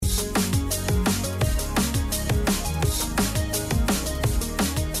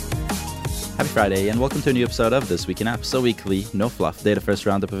Friday, and welcome to a new episode of This Week in Apps, a weekly, no fluff, data first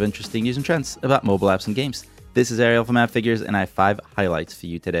roundup of interesting news and trends about mobile apps and games. This is Ariel from App Figures, and I have 5 highlights for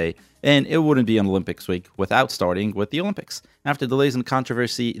you today. And it wouldn't be an Olympics week without starting with the Olympics. After delays and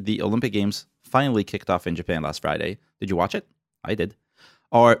controversy, the Olympic Games finally kicked off in Japan last Friday. Did you watch it? I did.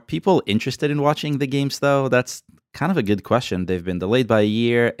 Are people interested in watching the games, though? That's kind of a good question. They've been delayed by a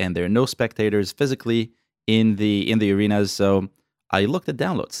year, and there are no spectators physically in the arenas, so I looked at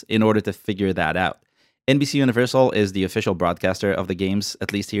downloads in order to figure that out. NBC Universal is the official broadcaster of the games,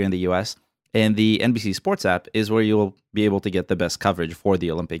 at least here in the US, and the NBC Sports app is where you'll be able to get the best coverage for the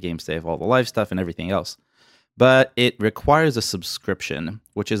Olympic Games. They have all the live stuff and everything else. But it requires a subscription,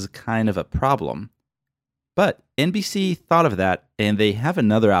 which is kind of a problem. But NBC thought of that, and they have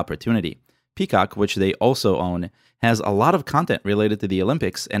another opportunity. Peacock, which they also own, has a lot of content related to the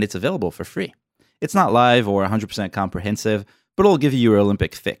Olympics, and it's available for free. It's not live or 100% comprehensive, but it'll give you your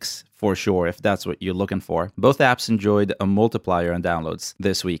Olympic fix, for sure, if that's what you're looking for. Both apps enjoyed a multiplier on downloads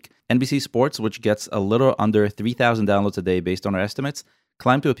this week. NBC Sports, which gets a little under 3,000 downloads a day based on our estimates,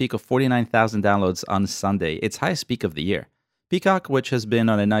 climbed to a peak of 49,000 downloads on Sunday, its highest peak of the year. Peacock, which has been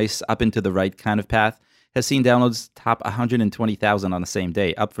on a nice up and to the right kind of path, has seen downloads top 120,000 on the same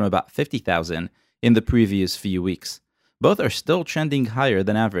day, up from about 50,000 in the previous few weeks. Both are still trending higher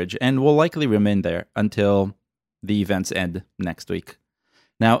than average and will likely remain there until the events end next week.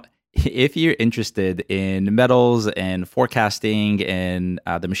 Now, if you're interested in metals and forecasting and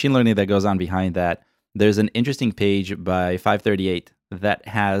the machine learning that goes on behind that, there's an interesting page by 538 that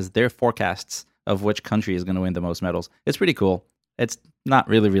has their forecasts of which country is going to win the most medals. It's pretty cool. It's not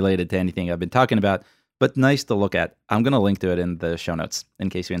really related to anything I've been talking about, but nice to look at. I'm going to link to it in the show notes in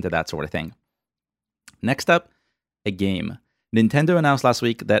case you're into that sort of thing. Next up, a game. Nintendo announced last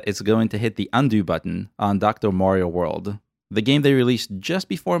week that it's going to hit the undo button on Dr. Mario World, the game they released just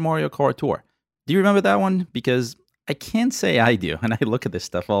before Mario Kart Tour. Do you remember that one? Because I can't say I do, and I look at this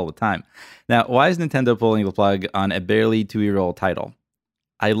stuff all the time. Now, why is Nintendo pulling the plug on a barely 2-year-old title?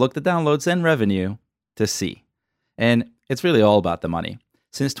 I looked at downloads and revenue to see, and it's really all about the money.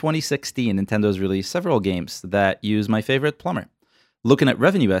 Since 2016, Nintendo's released several games that use my favorite plumber. Looking at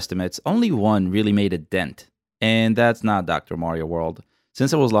revenue estimates, only one really made a dent, and that's not Dr. Mario World.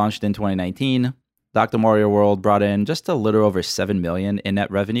 Since it was launched in 2019, Dr. Mario World brought in just a little over $7 million in net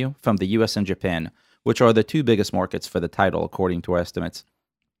revenue from the US and Japan, which are the 2 biggest markets for the title, according to our estimates.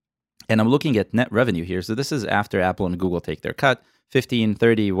 And I'm looking at net revenue here, so this is after Apple and Google take their cut, 15,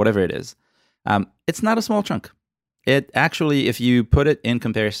 30, whatever it is. It's not a small chunk. It actually, if you put it in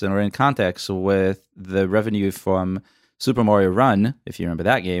comparison or in context with the revenue from Super Mario Run, if you remember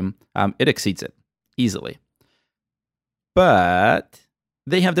that game, it exceeds it easily. But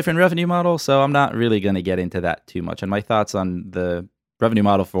they have different revenue models, so I'm not really going to get into that too much. And my thoughts on the revenue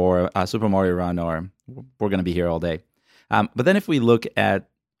model for Super Mario Run we're going to be here all day. But then if we look at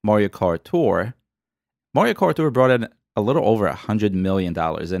Mario Kart Tour brought in a little over $100 million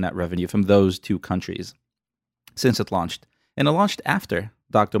in net revenue from those 2 countries since it launched. And it launched after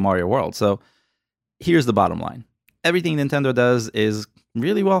Dr. Mario World. So here's the bottom line. Everything Nintendo does is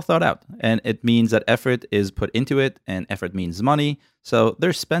really well thought out, and it means that effort is put into it, and effort means money, so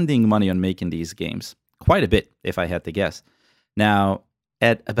they're spending money on making these games. Quite a bit, if I had to guess. Now,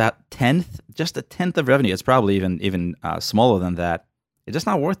 at about just a tenth of revenue, it's probably even smaller than that, it's just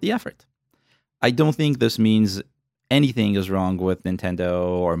not worth the effort. I don't think this means anything is wrong with Nintendo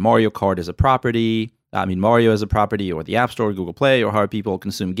or Mario Kart as a property, Mario as a property, or the App Store, Google Play, or how people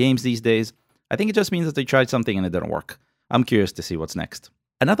consume games these days. I think it just means that they tried something and it didn't work. I'm curious to see what's next.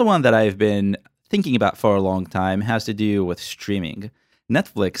 Another one that I've been thinking about for a long time has to do with streaming.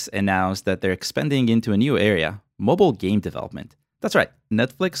 Netflix announced that they're expanding into a new area, mobile game development. That's right,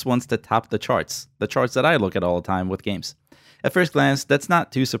 Netflix wants to top the charts that I look at all the time with games. At first glance, that's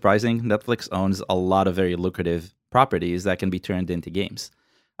not too surprising. Netflix owns a lot of very lucrative properties that can be turned into games.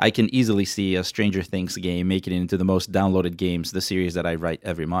 I can easily see a Stranger Things game making it into the most downloaded games, the series that I write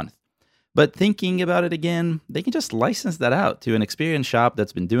every month. But thinking about it again, they can just license that out to an experienced shop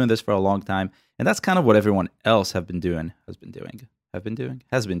that's been doing this for a long time, and that's kind of what everyone else has been doing. Everyone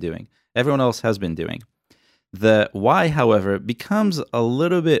else has been doing. The why, however, becomes a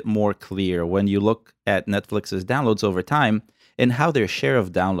little bit more clear when you look at Netflix's downloads over time and how their share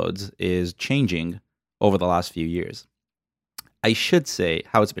of downloads is changing over the last few years. I should say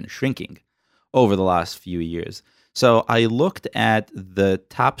how it's been shrinking over the last few years. So I looked at the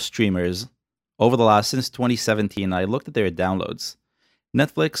top streamers since 2017. I looked at their downloads.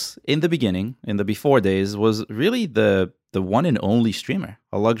 Netflix, in the beginning, in the before days, was really the one and only streamer,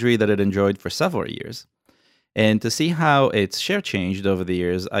 a luxury that it enjoyed for several years. And to see how its share changed over the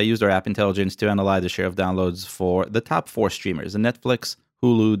years, I used our app intelligence to analyze the share of downloads for the top 4 streamers: Netflix,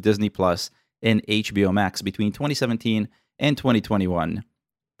 Hulu, Disney Plus, and HBO Max between 2017 and 2021.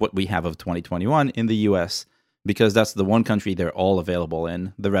 What we have of 2021 in the US, because that's the one country they're all available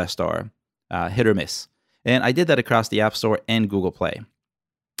in. The rest are hit or miss. And I did that across the App Store and Google Play.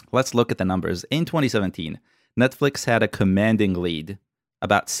 Let's look at the numbers. In 2017, Netflix had a commanding lead.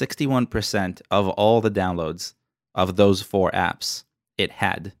 About 61% of all the downloads of those 4 apps it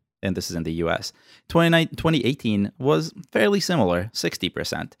had, and this is in the US. 2018 was fairly similar,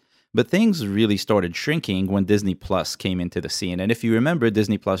 60%. But things really started shrinking when Disney Plus came into the scene. And if you remember,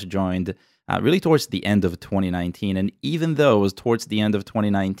 Disney Plus joined really towards the end of 2019. And even though it was towards the end of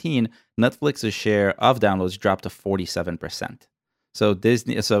 2019, Netflix's share of downloads dropped to 47%. So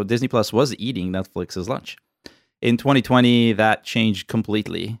Disney Plus was eating Netflix's lunch. In 2020, that changed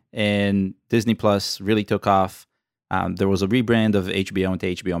completely, and Disney Plus really took off. There was a rebrand of HBO into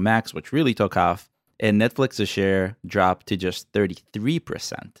HBO Max, which really took off, and Netflix's share dropped to just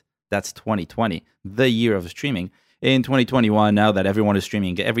 33%. That's 2020, the year of streaming. In 2021, now that everyone is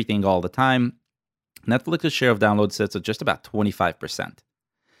streaming everything all the time, Netflix's share of downloads sits at just about 25%.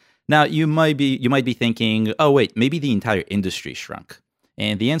 Now, you might be thinking, oh wait, maybe the entire industry shrunk.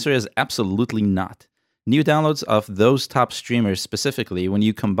 And the answer is absolutely not. New downloads of those top streamers specifically, when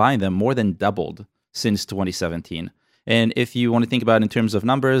you combine them, more than doubled since 2017. And if you want to think about it in terms of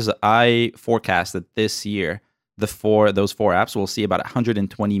numbers, I forecast that this year, those 4 apps will see about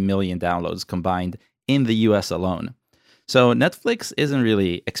 120 million downloads combined in the US alone. So Netflix isn't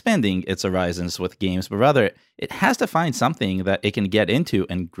really expanding its horizons with games, but rather it has to find something that it can get into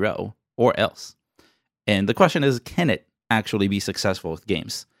and grow, or else. And the question is, can it actually be successful with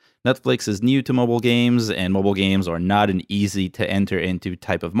games? Netflix is new to mobile games, and mobile games are not an easy to enter into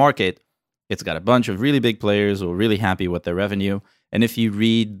type of market. It's got a bunch of really big players who are really happy with their revenue. And if you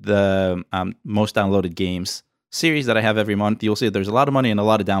read the most downloaded games series that I have every month, you'll see there's a lot of money and a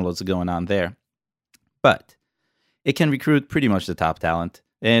lot of downloads going on there. But it can recruit pretty much the top talent,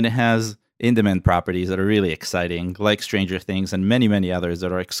 and it has in-demand properties that are really exciting, like Stranger Things and many, many others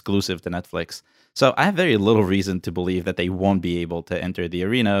that are exclusive to Netflix. So I have very little reason to believe that they won't be able to enter the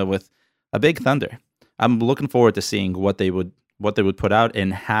arena with a big thunder. I'm looking forward to seeing what they would put out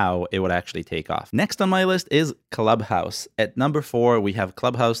and how it would actually take off. Next on my list is Clubhouse. At number 4, we have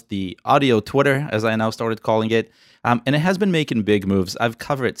Clubhouse, the audio Twitter, as I now started calling it. And it has been making big moves. I've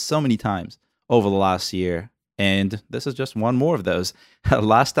covered it so many times over the last year, and this is just one more of those.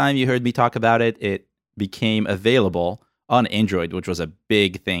 Last time you heard me talk about it, it became available on Android, which was a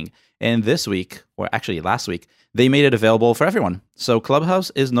big thing. And this week, or actually last week, they made it available for everyone. So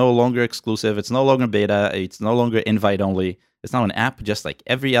Clubhouse is no longer exclusive. It's no longer beta. It's no longer invite only. It's now an app just like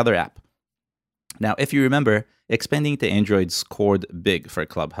every other app. Now, if you remember, expanding to Android scored big for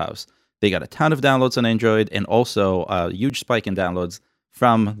Clubhouse. They got a ton of downloads on Android and also a huge spike in downloads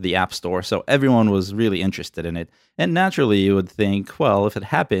from the App Store. So everyone was really interested in it. And naturally, you would think, well, if it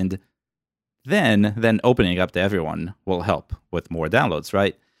happened, then opening up to everyone will help with more downloads,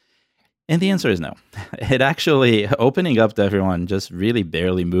 right? And the answer is no. It actually, opening up to everyone just really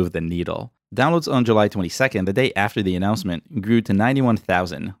barely moved the needle. Downloads on July 22nd, the day after the announcement, grew to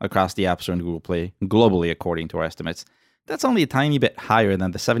 91,000 across the App Store and Google Play, globally according to our estimates. That's only a tiny bit higher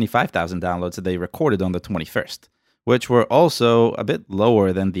than the 75,000 downloads that they recorded on the 21st, which were also a bit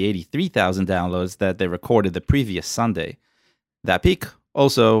lower than the 83,000 downloads that they recorded the previous Sunday. That peak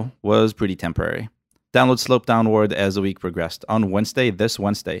also was pretty temporary. Downloads sloped downward as the week progressed. On this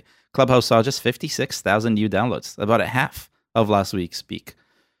Wednesday, Clubhouse saw just 56,000 new downloads, about a half of last week's peak.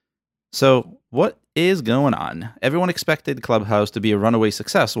 So what is going on? Everyone expected Clubhouse to be a runaway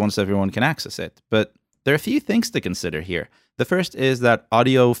success once everyone can access it, but there are a few things to consider here. The first is that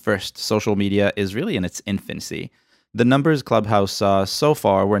audio-first social media is really in its infancy. The numbers Clubhouse saw so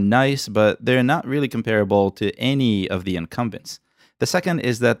far were nice, but they're not really comparable to any of the incumbents. The second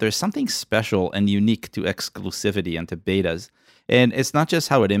is that there's something special and unique to exclusivity and to betas. And it's not just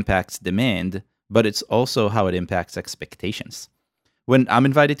how it impacts demand, but it's also how it impacts expectations. When I'm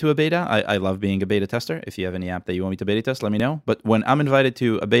invited to a beta, I love being a beta tester. If you have any app that you want me to beta test, let me know. But when I'm invited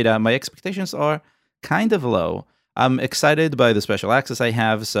to a beta, my expectations are kind of low. I'm excited by the special access I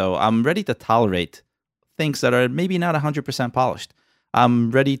have, so I'm ready to tolerate things that are maybe not 100% polished.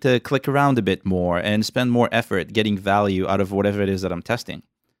 I'm ready to click around a bit more and spend more effort getting value out of whatever it is that I'm testing.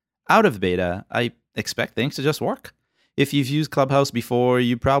 Out of beta, I expect things to just work. If you've used Clubhouse before,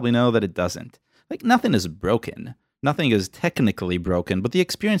 you probably know that it doesn't. Like, nothing is broken. Nothing is technically broken, but the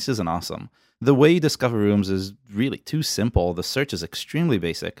experience isn't awesome. The way you discover rooms is really too simple. The search is extremely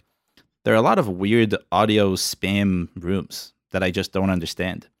basic. there are a lot of weird audio spam rooms that I just don't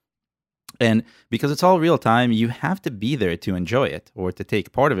understand. And because it's all real time, you have to be there to enjoy it or to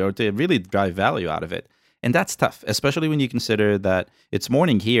take part of it or to really drive value out of it. And that's tough, especially when you consider that it's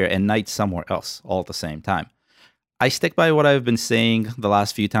morning here and night somewhere else all at the same time. I stick by what I've been saying the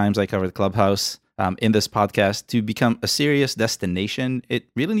last few times I covered Clubhouse in this podcast. To become a serious destination, it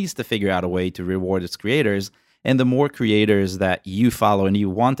really needs to figure out a way to reward its creators. And the more creators that you follow and you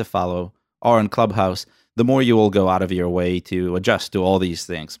want to follow are on Clubhouse, the more you will go out of your way to adjust to all these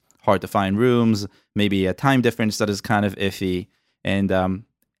things. Hard to find rooms, maybe a time difference that is kind of iffy, and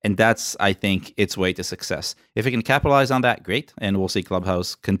that's, I think, its way to success. If it can capitalize on that, great, and we'll see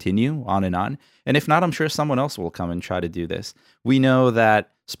Clubhouse continue on. And if not, I'm sure someone else will come and try to do this. We know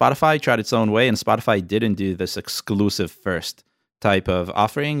that Spotify tried its own way, and Spotify didn't do this exclusive first type of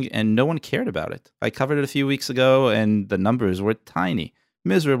offering, and no one cared about it. I covered it a few weeks ago, and the numbers were tiny,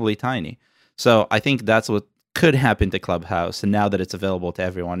 miserably tiny. So I think that's what could happen to Clubhouse, and now that it's available to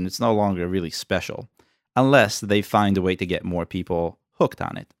everyone, it's no longer really special, unless they find a way to get more people hooked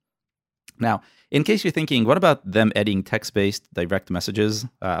on it. Now, in case you're thinking, what about them adding text-based direct messages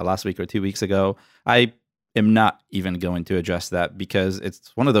last week or 2 weeks ago? I am not even going to address that because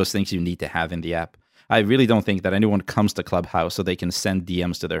it's one of those things you need to have in the app. I really don't think that anyone comes to Clubhouse so they can send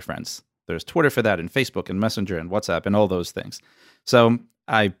DMs to their friends. There's Twitter for that, and Facebook, and Messenger, and WhatsApp, and all those things. So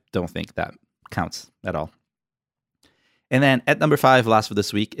I don't think that counts at all. And then at number 5, last for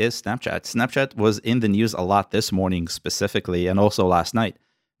this week, is Snapchat. Snapchat was in the news a lot this morning specifically, and also last night,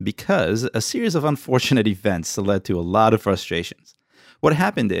 because a series of unfortunate events led to a lot of frustrations. What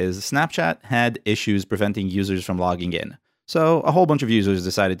happened is Snapchat had issues preventing users from logging in. So a whole bunch of users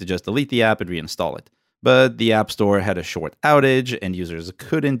decided to just delete the app and reinstall it. But the App Store had a short outage, and users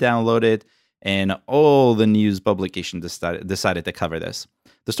couldn't download it, and all the news publications decided to cover this.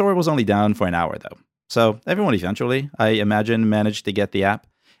 The store was only down for an hour, though. So everyone eventually, I imagine, managed to get the app.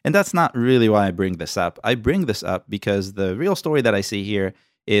 And that's not really why I bring this up. I bring this up because the real story that I see here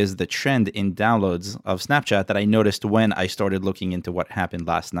is the trend in downloads of Snapchat that I noticed when I started looking into what happened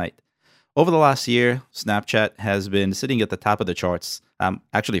last night. Over the last year, Snapchat has been sitting at the top of the charts,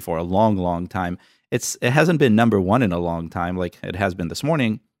 actually for a long, long time. It hasn't been number one in a long time like it has been this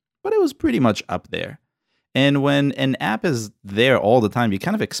morning, but it was pretty much up there. And when an app is there all the time, you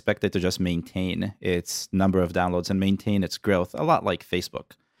kind of expect it to just maintain its number of downloads and maintain its growth, a lot like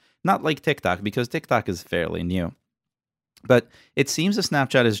Facebook. Not like TikTok, because TikTok is fairly new. But it seems that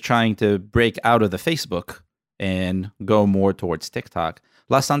Snapchat is trying to break out of the Facebook and go more towards TikTok.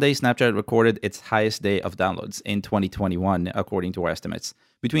 Last Sunday, Snapchat recorded its highest day of downloads in 2021, according to our estimates.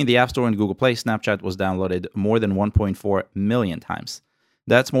 Between the App Store and Google Play, Snapchat was downloaded more than 1.4 million times.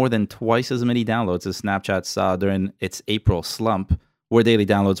 That's more than twice as many downloads as Snapchat saw during its April slump, where daily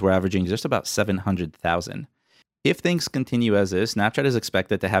downloads were averaging just about 700,000. If things continue as is, Snapchat is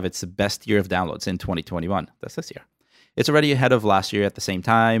expected to have its best year of downloads in 2021. That's this year. It's already ahead of last year at the same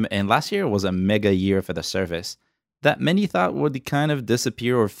time, and last year was a mega year for the service that many thought would kind of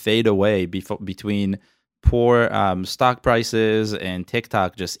disappear or fade away between poor stock prices and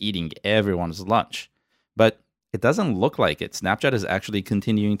TikTok just eating everyone's lunch. But it doesn't look like it. Snapchat is actually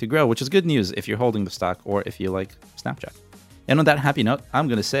continuing to grow, which is good news if you're holding the stock or if you like Snapchat. And on that happy note, I'm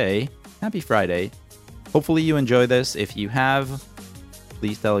going to say happy Friday. Hopefully you enjoy this. If you have,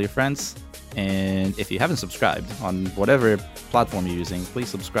 please tell your friends. And if you haven't subscribed on whatever platform you're using, please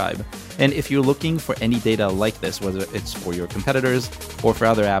subscribe. And if you're looking for any data like this, whether it's for your competitors or for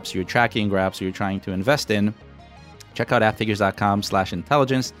other apps you're tracking or apps you're trying to invest in, check out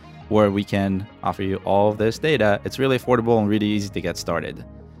appfigures.com/intelligence, where we can offer you all of this data. It's really affordable and really easy to get started.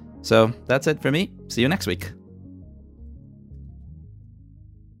 So that's it for me. See you next week.